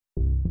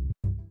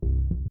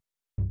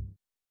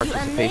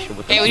participation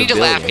with the Hey, we need to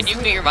laugh. Can civilians.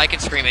 you mute your mic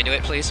and scream into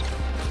it, please?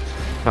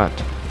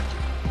 Hunt.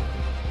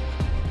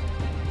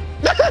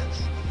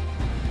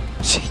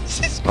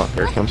 Jesus. Oh,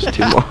 here comes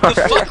two more.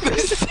 The fuck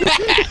was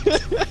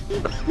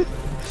that?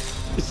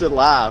 You said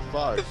laugh,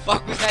 fuck. The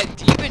fuck was that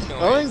demon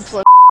noise?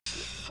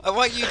 I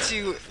want you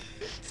to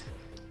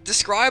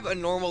describe a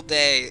normal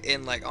day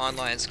in like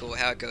online school,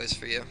 how it goes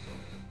for you.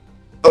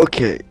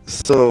 Okay,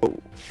 so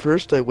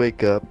first I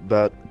wake up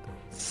about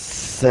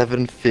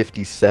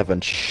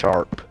 7:57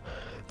 sharp,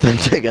 then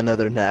take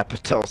another nap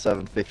until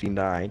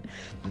 7:59.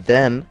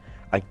 Then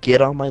I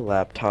get on my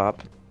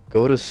laptop,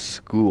 go to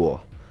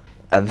school,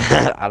 and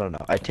then I don't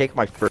know. I take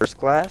my first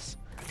class,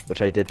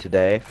 which I did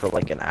today for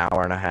like an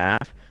hour and a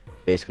half.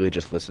 Basically,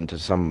 just listen to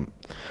some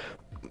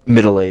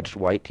middle-aged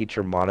white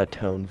teacher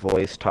monotone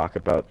voice talk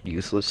about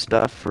useless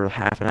stuff for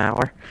half an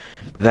hour.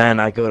 Then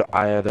I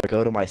either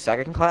go to my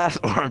second class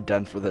or I'm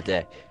done for the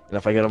day. And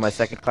if I go to my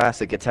second class,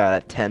 it gets out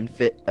at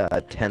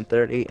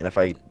 10:30, and if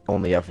I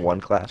only have one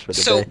class for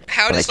the So day,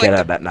 how then does I get like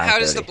out at how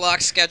does the 9:30.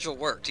 block schedule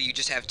work? Do you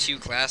just have 2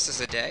 classes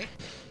a day?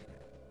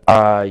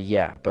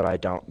 Yeah, but I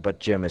don't. But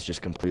gym is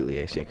just completely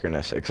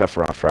asynchronous, except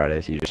for on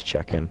Fridays. You just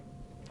check in.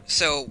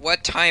 So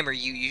what time are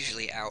you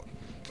usually out?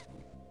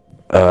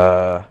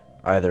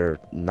 Either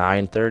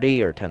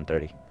 9:30 or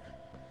 10:30.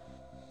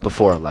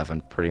 Before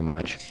 11, pretty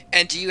much.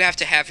 And do you have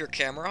to have your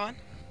camera on?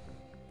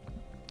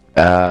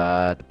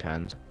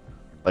 Depends.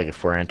 Like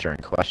if we're answering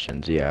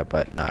questions, yeah,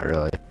 but not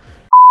really.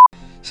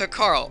 So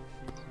Carl,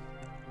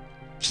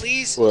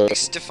 please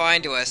What?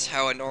 define to us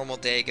how a normal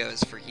day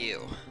goes for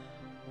you.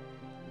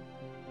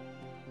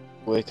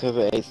 Wake up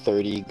at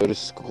 8:30, go to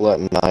school at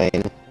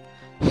 9,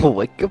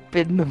 Wake up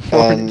in the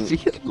morning. And- see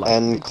it light.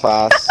 end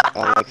class at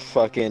like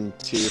fucking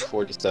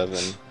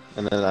 2:47,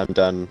 and then I'm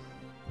done.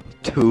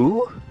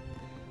 2?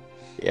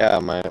 Yeah,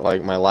 my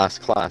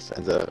last class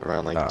ends at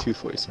around like Oh.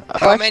 2:47.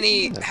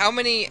 How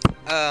many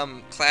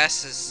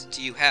classes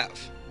do you have?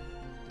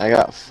 I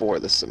got 4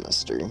 this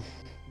semester.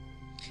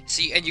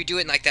 See, and you do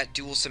it in like that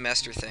dual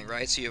semester thing,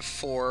 right? So you have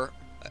 4,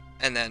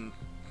 and then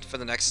for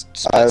the next I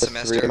split have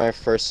semester. 3 my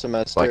first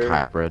semester, Like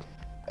hybrid.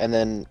 and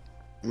then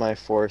my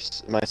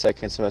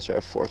second semester I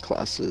have 4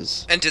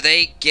 classes. And do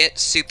they get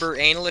super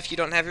anal if you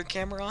don't have your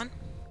camera on?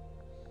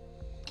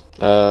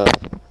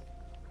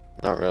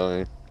 Not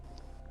really.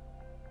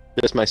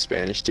 Just my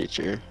Spanish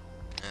teacher.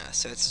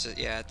 So it's just,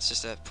 yeah, it's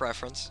just a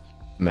preference.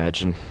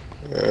 Imagine.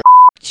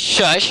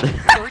 Shush!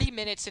 30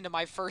 minutes into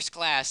my first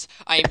class,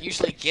 I am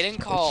usually getting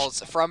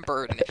calls from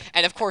Burden,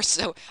 and of course,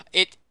 so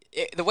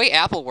the way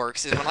Apple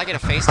works is when I get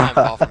a FaceTime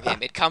call from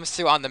him, it comes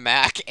through on the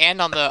Mac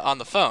and on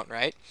the phone,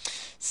 right?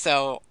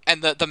 So,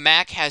 and the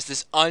Mac has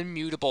this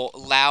unmutable,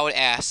 loud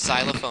ass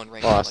xylophone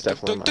ring. Oh, that's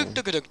definitely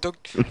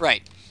mine.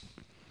 Right.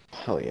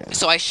 Hell yeah.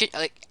 So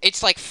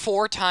it's like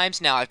 4 times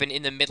now I've been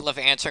in the middle of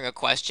answering a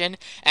question,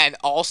 and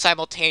all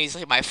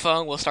simultaneously my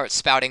phone will start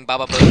spouting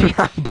Baba Booey,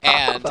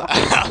 and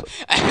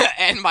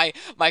and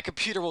my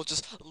computer will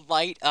just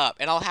light up,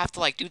 and I'll have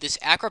to like do this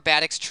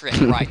acrobatics trick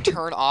where I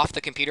turn off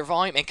the computer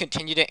volume and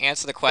continue to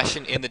answer the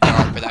question in the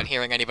dark without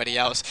hearing anybody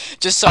else,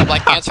 just so I'm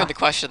like answering the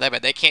question to them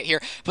and they can't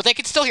hear, but they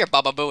can still hear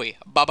Baba Booey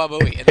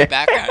in the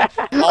background,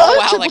 all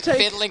while like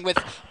fiddling with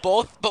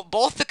both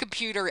the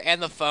computer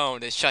and the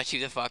phone to shut you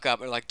the fuck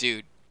up. Or like,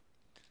 dude,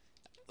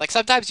 like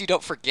sometimes you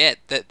don't forget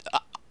that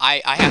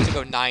I have to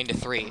go 9 to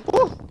 3.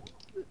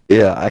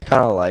 Yeah, I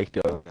kind of like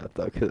doing that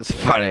though, because it's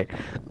funny.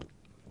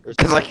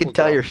 Because I can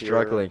tell you're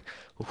struggling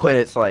when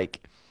it's like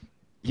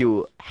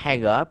you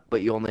hang up,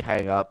 but you only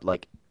hang up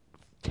like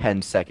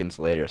 10 seconds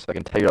later. So I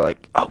can tell you're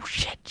like, oh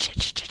shit.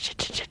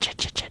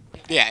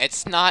 Yeah,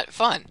 it's not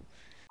fun.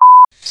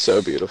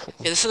 So beautiful.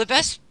 Yeah, so the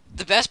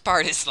best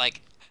part is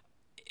like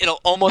it'll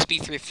almost be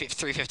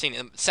 3:15.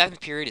 The 7th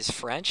period is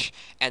French,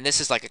 and this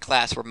is like a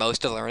class where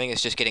most of the learning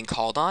is just getting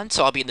called on.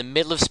 So I'll be in the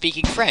middle of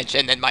speaking French,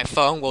 and then my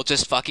phone will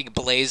just fucking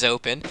blaze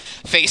open.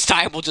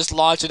 FaceTime will just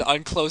launch an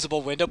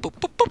unclosable window. Boop,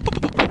 boop, boop, boop,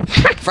 boop,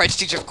 boop. French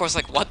teacher, of course,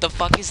 like, what the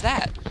fuck is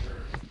that?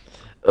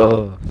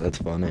 Oh, that's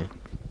funny.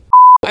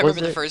 I Was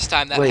remember the it- first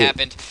time that wait.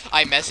 happened.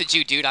 I messaged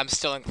you, dude, I'm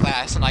still in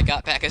class, and I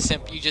got back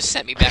you just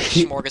sent me back a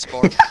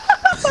smorgasbord.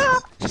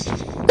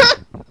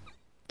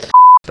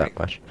 That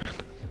much.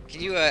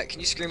 Can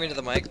you scream into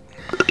the mic?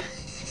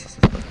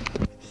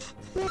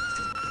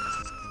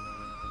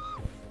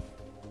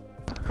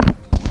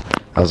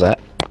 How's that?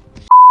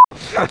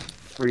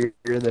 Freer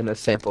than a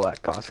sample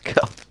at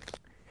Costco.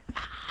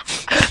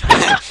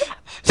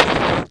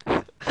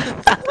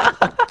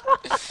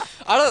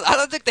 I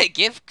don't think they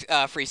give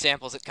free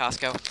samples at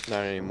Costco.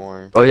 Not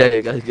anymore. Oh yeah,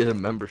 you gotta get a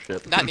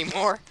membership. Not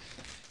anymore.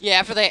 Yeah,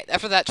 after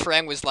that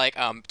trend was like,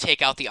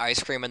 take out the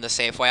ice cream in the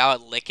Safeway, I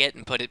would lick it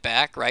and put it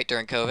back, right,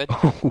 during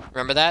COVID.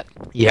 Remember that?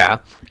 Yeah,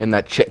 and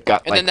that chick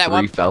got And like then that 3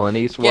 one-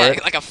 felonies for Yeah,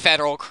 it. like a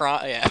federal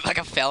crime. Yeah, like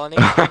a felony.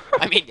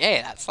 I mean,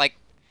 hey, that's like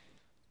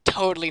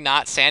totally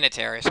not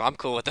sanitary, so I'm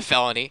cool with the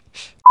felony.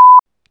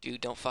 Dude,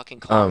 don't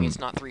fucking call me. It's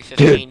not 3:15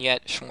 dude,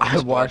 yet. I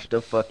Smorgasbord. watched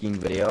a fucking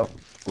video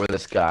where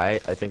this guy,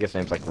 I think his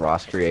name's like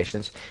Ross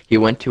Creations, he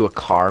went to a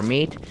car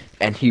meet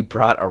and he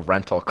brought a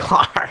rental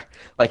car.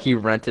 Like he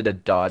rented a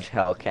Dodge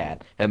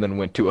Hellcat and then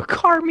went to a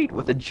car meet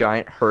with a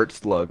giant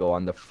Hertz logo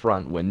on the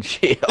front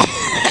windshield.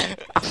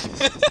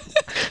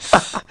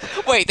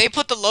 Wait, they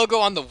put the logo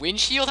on the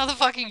windshield? How the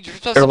fuck are you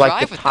supposed Or to like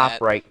drive the with top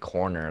that? right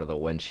corner of the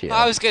windshield.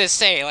 I was gonna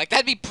say, like,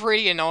 that'd be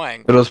pretty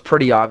annoying. It was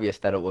pretty obvious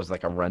that it was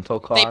like a rental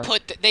car.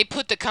 They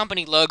put the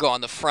company logo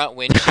on the front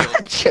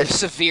windshield, Just-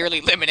 severely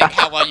limiting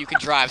how well you can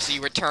drive, so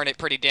you return it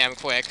pretty damn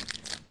quick.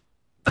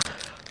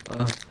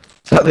 That's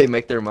how they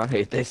make their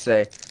money. They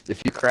say,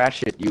 if you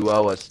crash it, you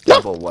owe us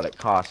double what it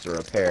costs to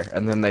repair.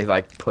 And then they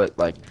like put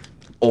like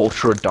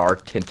ultra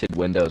dark tinted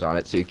windows on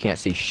it so you can't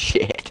see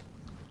shit.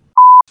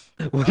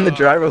 When the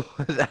driver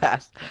was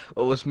asked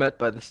what was meant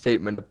by the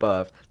statement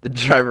above, the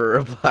driver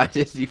replied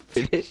as he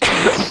finished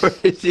or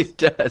as he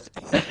does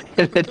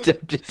and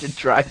attempted to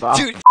drive off.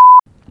 Dude,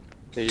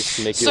 They just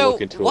make you so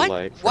look into a what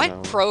light. for what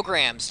now.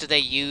 programs do they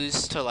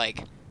use to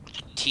like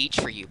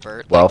teach for you,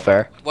 Bert? Like,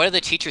 Welfare. what do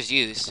the teachers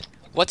use?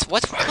 What the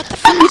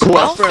fuck is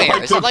welfare?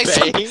 Like Is the it like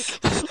some...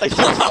 bank? Like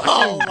the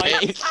Oh fucking my-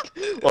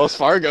 bank? Wells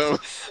Fargo.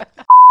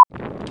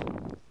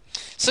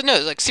 So no,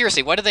 like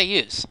seriously, what do they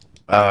use?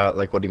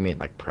 Like what do you mean,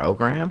 like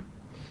program?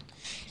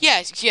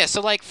 Yeah.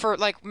 So like for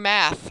like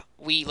math,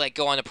 we like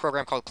go on a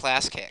program called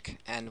ClassKick,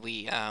 and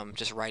we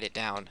just write it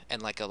down in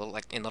like a little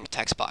like in little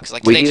text box.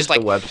 Like do We they used just like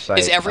the website.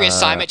 is every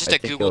assignment just I a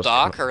think it Google was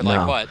Doc or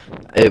like no.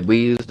 what? We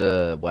used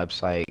a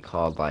website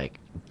called like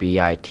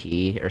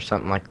BIT or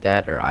something like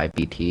that, or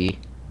IBT,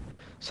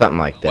 something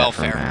like that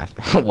Welfare. for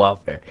math.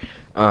 Welfare.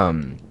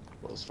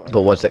 Wells Fargo.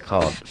 But what's it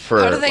called?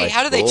 For How do they like,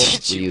 how do they school,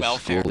 teach we you use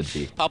welfare?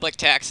 Schoology. Public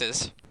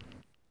taxes.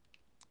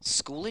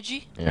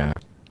 Schoology? Yeah,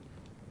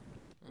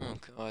 Oh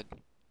god.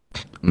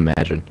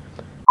 imagine.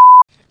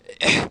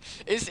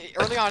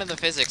 Early on in the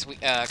physics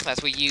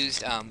class we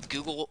used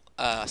Google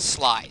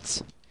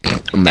Slides.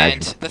 Imagine.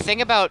 And the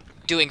thing about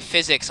doing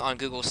physics on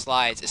Google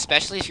Slides,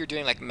 especially if you're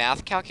doing like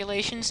math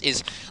calculations,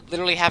 is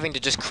literally having to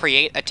just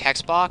create a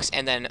text box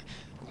and then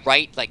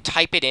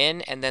type it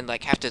in and then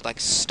like have to like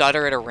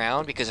stutter it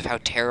around because of how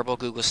terrible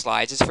Google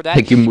Slides is for that.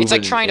 Like you move It's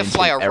like it trying to into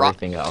fly a rock.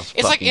 everything else.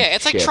 It's like fucking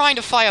it's like shit. trying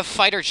to fly a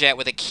fighter jet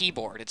with a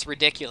keyboard. It's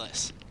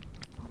ridiculous.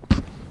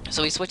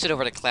 So we switched it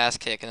over to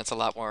ClassKick and it's a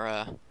lot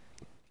more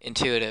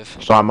intuitive.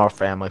 So I'm more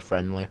family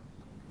friendly.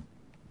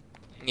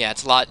 Yeah,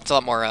 it's a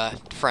lot more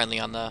friendly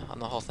on the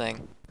whole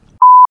thing.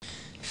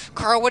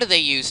 Carl, what do they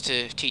use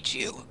to teach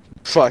you?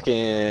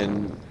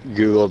 Fucking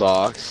Google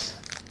Docs.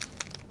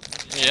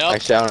 Yep.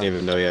 Actually, I don't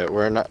even know yet.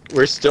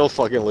 We're still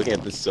fucking looking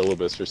at the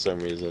syllabus for some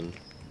reason.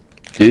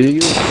 Do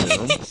you?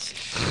 Zoom?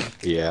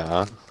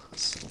 Yeah.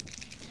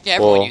 Yeah,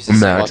 everyone Well, uses I'm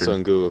Zoom. Imagine. also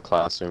in Google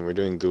Classroom. We're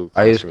doing Google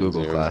I use Classroom and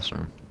Google Zoom.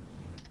 Classroom.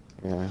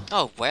 Yeah.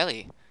 Oh,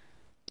 Welly.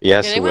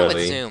 Yes, Yeah, they went with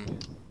Willie. Zoom.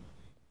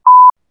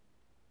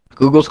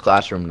 Google's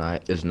Classroom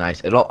is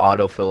nice. It'll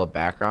autofill a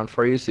background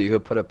for you, so you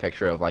could put a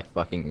picture of like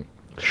fucking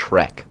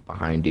Shrek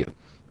behind you.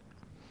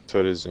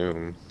 So does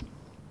Zoom.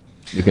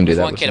 You can do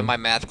that. One with kid in Zoom. my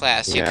math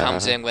class, he Yeah.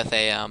 comes in with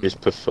a You just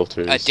put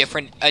filters.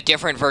 a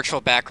different virtual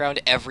background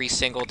every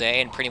single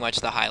day, and pretty much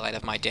the highlight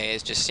of my day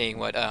is just seeing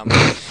what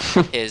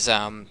his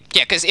yeah,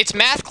 because it's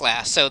math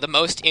class, so the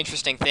most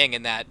interesting thing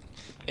in that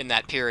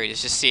period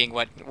is just seeing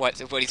what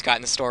he's got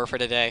in store for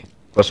today.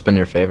 What's been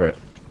your favorite?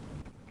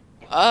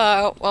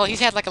 Well, he's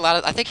had like a lot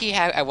of. I think he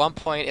had at one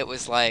point it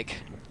was like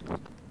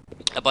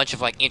a bunch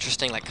of like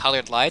interesting like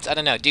colored lights. I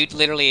don't know, dude.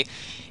 Literally,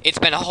 it's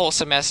been a whole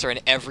semester, and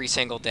every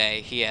single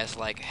day he has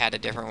like had a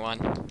different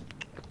one.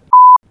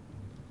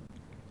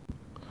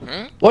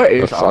 Hmm? What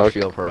is The fuck?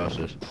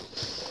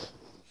 osteoporosis?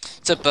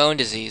 It's a bone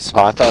disease.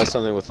 Oh, I thought it was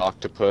something with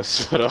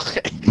octopus, but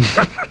okay.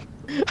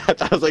 I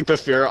thought it was like the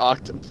fear of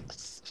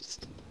octopus.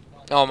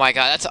 Oh my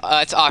god,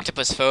 that's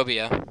octopus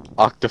phobia.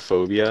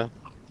 Octophobia?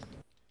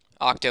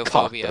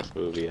 Octophobia.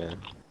 Octophobia.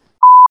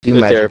 Do you The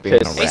imagine being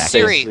therapist. Hey a rat?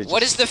 Siri, Basically what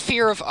just- is the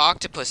fear of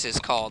octopuses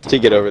called? To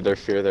get over their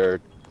fear, their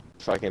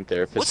fucking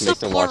therapist What's the makes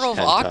them watch plural of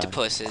hentai.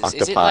 octopuses?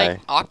 Is it like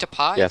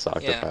octopi? Yes, Yeah.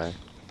 octopi.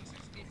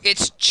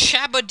 It's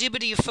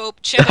chabadibbity-phobe,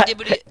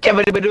 chabadibbity...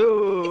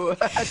 Kabadibadoo.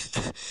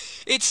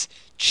 It's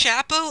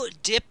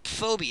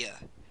chapodiphobia.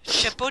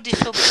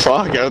 Chapodiphobia.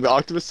 Fuck, are the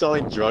octopus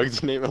selling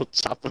drugs named El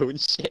Chapo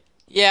and shit?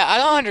 Yeah, I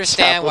don't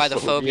understand why the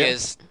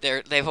Chapophobia?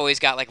 phobias, they've always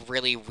got like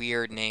really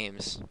weird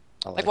names.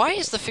 I Like, why that.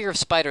 is the fear of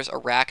spiders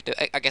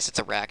arachnid? I guess it's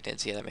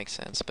arachnids, yeah, that makes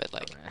sense, but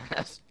like...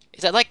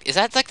 Is that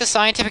like the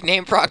scientific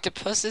name for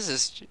octopuses?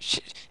 Is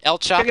El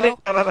Chapo?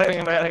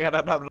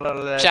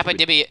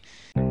 Chapadibby.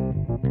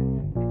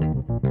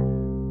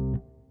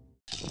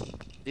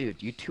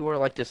 Dude, you two are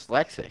like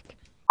dyslexic.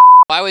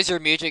 Why was your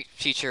music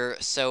teacher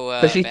so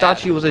Because she thought bad?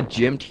 she was a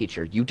gym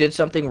teacher. You did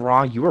something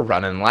wrong. You were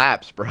running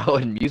laps, bro,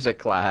 in music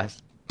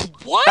class.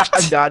 What?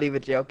 I'm not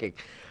even joking.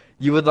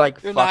 You would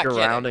like You're fuck not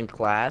around kidding. in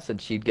class, and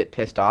she'd get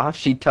pissed off.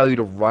 She'd tell you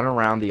to run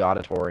around the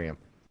auditorium.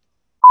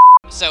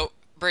 So,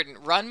 Burton,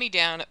 run me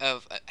down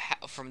of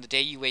from the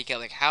day you wake up.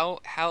 Like, how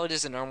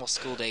does a normal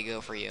school day go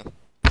for you?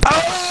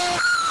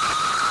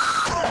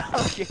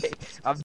 Okay.